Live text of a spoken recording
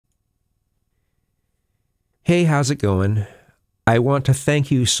Hey, how's it going? I want to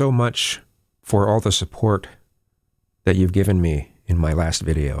thank you so much for all the support that you've given me in my last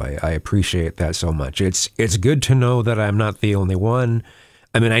video. I appreciate that so much. It's good to know that I'm not the only one.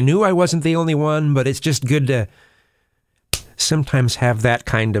 I mean, I knew I wasn't the only one, but it's just good to sometimes have that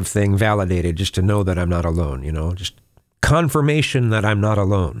kind of thing validated, just to know that I'm not alone, you know, just confirmation that I'm not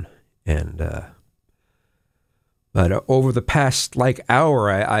alone. And, but over the past, hour,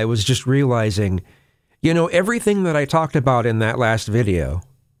 I was just realizing, you know, everything that I talked about in that last video,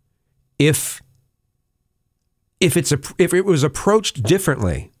 if it was approached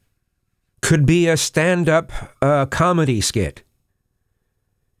differently, could be a stand-up comedy skit.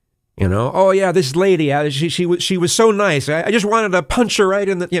 You know, oh yeah, this lady, she was so nice. I just wanted to punch her right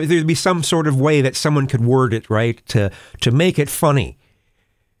in the. You know, there'd be some sort of way that someone could word it right to make it funny.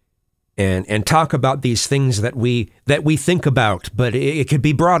 And talk about these things that we think about, but it could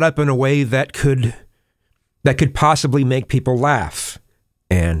be brought up in a way that could possibly make people laugh.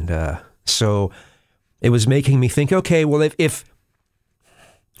 And so it was making me think, okay, well, if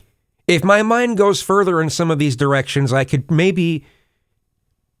my mind goes further in some of these directions, I could maybe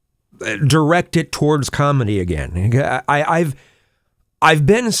direct it towards comedy again. I've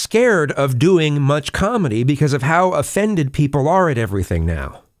been scared of doing much comedy because of how offended people are at everything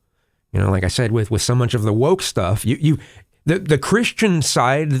now. You know, like I said, with so much of the woke stuff, the Christian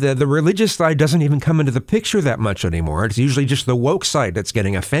side, the religious side doesn't even come into the picture that much anymore. It's usually just the woke side that's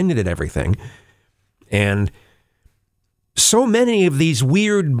getting offended at everything. And so many of these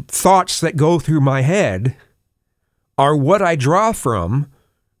weird thoughts that go through my head are what I draw from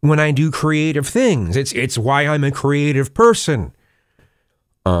when I do creative things. It's why I'm a creative person.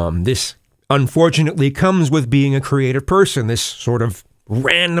 This unfortunately comes with being a creative person, this sort of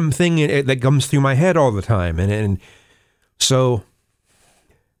random thing that comes through my head all the time. And so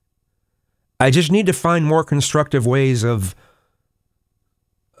I just need to find more constructive ways of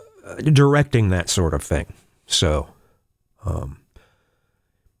directing that sort of thing. So at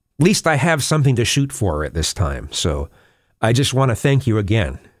least I have something to shoot for at this time. So I just want to thank you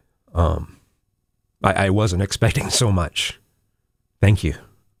again. I wasn't expecting so much. Thank you.